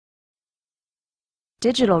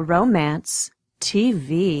Digital Romance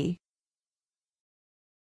TV.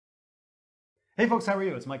 Hey folks, how are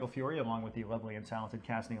you? It's Michael Fiore along with the lovely and talented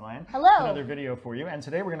Cassidy Lyon. Hello. Another video for you, and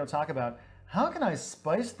today we're going to talk about how can I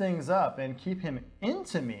spice things up and keep him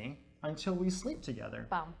into me until we sleep together.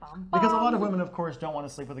 Bum, bum, Because a bum. lot of women, of course, don't want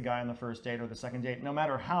to sleep with a guy on the first date or the second date, no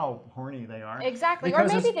matter how horny they are. Exactly,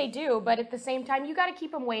 Because or maybe they do, but at the same time, you got to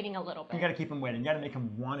keep them waiting a little bit. you got to keep him waiting. You got to make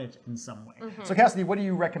him want it in some way. So Cassidy, what do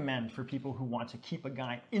you recommend for people who want to keep a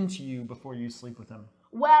guy into you before you sleep with him?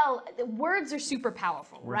 Well, words are super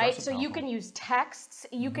powerful, Words are right? super So you powerful. can use texts,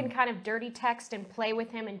 you can kind of dirty text and play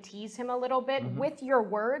with him and tease him a little bit with your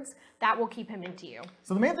words. That will keep him into you.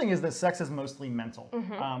 So the main thing is that sex is mostly mental.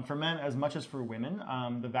 For men as much as for women,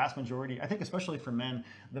 the vast majority, I think especially for men,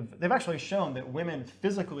 they've actually shown that women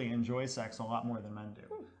physically enjoy sex a lot more than men do.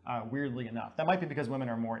 Weirdly enough. That might be because women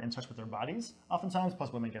are more in touch with their bodies oftentimes,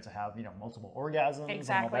 plus women get to have, multiple orgasms and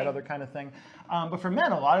all that other kind of thing. But for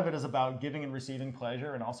men, a lot of it is about giving and receiving pleasure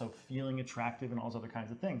and also feeling attractive and all those other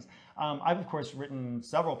kinds of things. I've, of course, written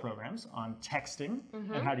several programs on texting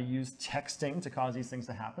and how to use texting to cause these things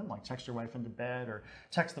to happen, like text your wife into bed or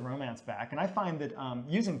text the romance back. And I find that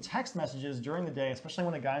using text messages during the day, especially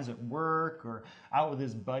when a guy's at work or out with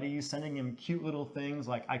his buddies, sending him cute little things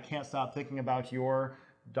like, I can't stop thinking about your ...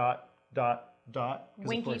 'Cause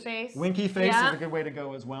Winky of course, face. Winky face Yeah. is a good way to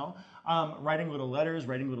go as well. Writing little letters,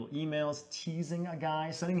 writing little emails, teasing a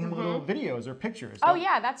guy, sending him little videos or pictures. Oh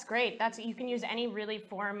yeah, that's great. You can use any really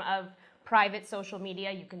form of private social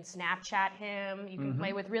media. You can Snapchat him. You can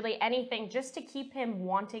play with really anything just to keep him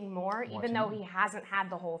wanting more, even though he hasn't had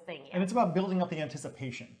the whole thing yet. And it's about building up the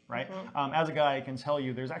anticipation, right? As a guy, I can tell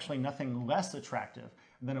you there's actually nothing less attractive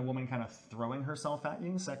than a woman kind of throwing herself at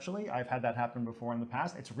you sexually. I've had that happen before in the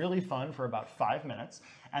past. It's really fun for about 5 minutes.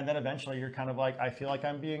 And then eventually you're kind of like, I feel like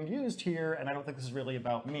I'm being used here and I don't think this is really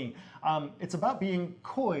about me. It's about being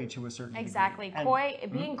coy to a certain Exactly. degree.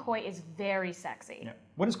 Being coy is very sexy. Yeah.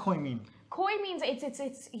 What does coy mean? Coy means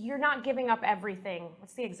it's you're not giving up everything.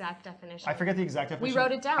 What's the exact definition? I forget the exact definition. We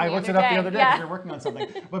wrote it down I the looked other it up day. the other day Yeah. because we were working on something.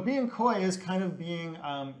 But being coy is kind of being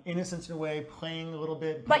innocent in a way, playing a little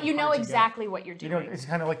bit. But you know hard to get. exactly what you're doing. It's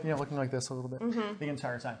kind of like looking like this a little bit the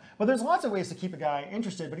entire time. But there's lots of ways to keep a guy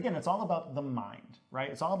interested. But again, it's all about the mind, right?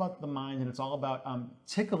 It's all about the mind, and it's all about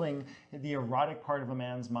tickling the erotic part of a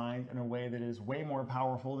man's mind in a way that is way more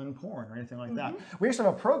powerful than porn or anything like that. We actually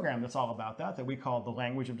have a program that's all about that we call The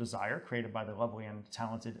Language of Desire, created by the lovely and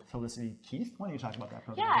talented Felicity Keith. Why don't you talk about that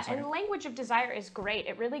program? Yeah, and Language of Desire is great.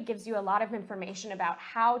 It really gives you a lot of information about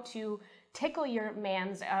how to tickle your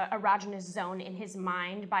man's erogenous zone in his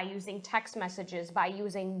mind by using text messages, by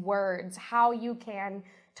using words, how you can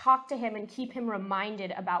talk to him and keep him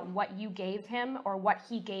reminded about what you gave him or what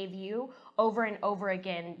he gave you over and over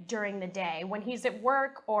again during the day. When he's at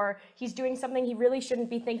work or he's doing something, he really shouldn't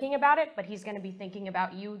be thinking about it, but he's going to be thinking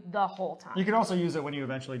about you the whole time. You can also use it when you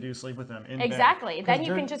eventually do sleep with him in bed. Exactly. Then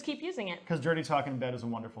you can just keep using it. Because dirty talk in bed is a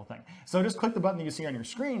wonderful thing. So just click the button that you see on your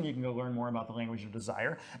screen. You can go learn more about the language of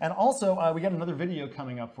desire. And also, we got another video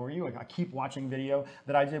coming up for you, a keep watching video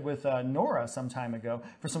that I did with Nora some time ago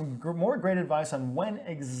for some more great advice on when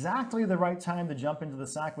exactly the right time to jump into the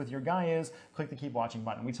sack with your guy is. Click the keep watching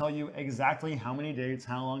button. We tell you exactly how many dates,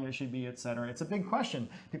 how long it should be, etc. It's a big question.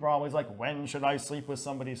 People are always like, when should I sleep with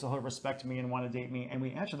somebody so he'll respect me and want to date me? And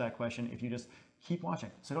we answer that question if you just keep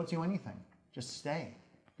watching. So don't do anything. Just stay.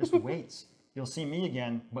 Just wait. You'll see me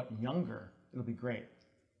again, but younger. It'll be great.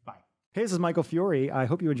 Bye. Hey, this is Michael Fiore. I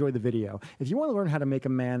hope you enjoyed the video. If you want to learn how to make a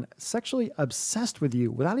man sexually obsessed with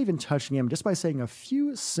you without even touching him, just by saying a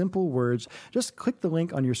few simple words, just click the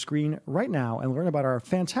link on your screen right now and learn about our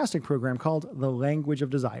fantastic program called The Language of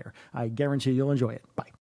Desire. I guarantee you'll enjoy it.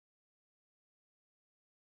 Bye.